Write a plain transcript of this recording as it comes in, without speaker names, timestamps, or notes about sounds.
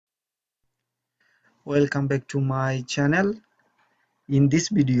Welcome back to my channel. In this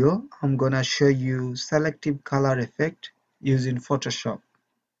video I'm gonna show you selective color effect using Photoshop.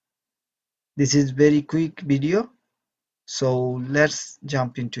 This is very quick video, so let's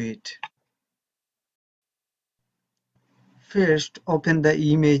jump into it. First, open the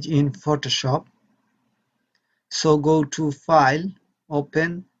image in Photoshop. So go to File,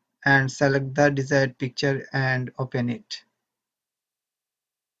 Open, and select the desired picture and open it.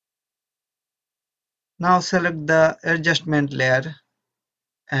 Now select the adjustment layer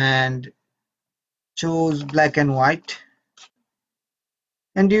and choose black and white.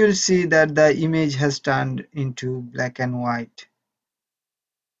 And you will see that the image has turned into black and white.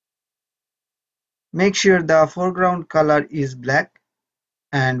 Make sure the foreground color is black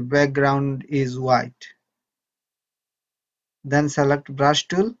and background is white. Then select brush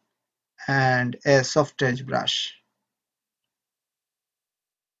tool and a soft edge brush.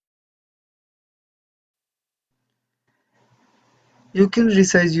 You can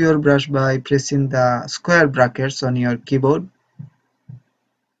resize your brush by pressing the square brackets on your keyboard.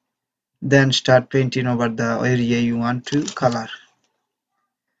 Then start painting over the area you want to color.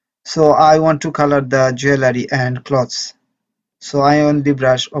 So I want to color the jewelry and clothes. So I only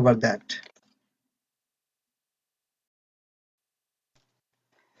brush over that.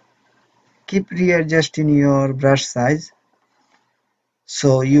 Keep readjusting your brush size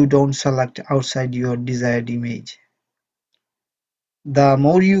so you don't select outside your desired image. The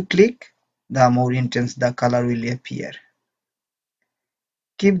more you click, the more intense the color will appear.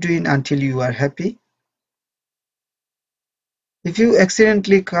 Keep doing until you are happy. If you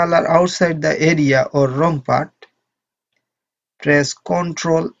accidentally color outside the area or wrong part, press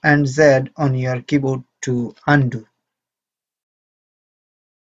Ctrl and Z on your keyboard to undo.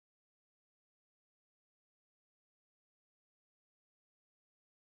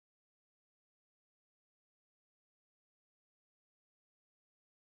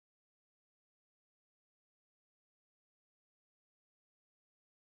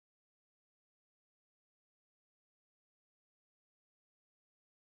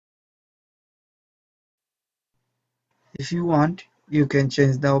 If you want, you can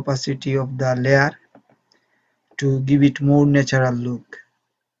change the opacity of the layer to give it more natural look.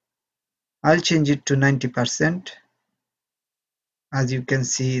 I'll change it to 90%. As you can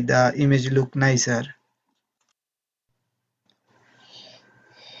see, the image look nicer.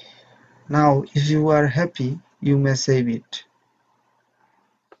 Now, if you are happy, you may save it.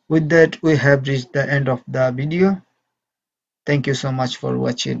 With that, we have reached the end of the video. Thank you so much for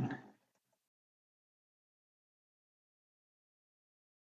watching.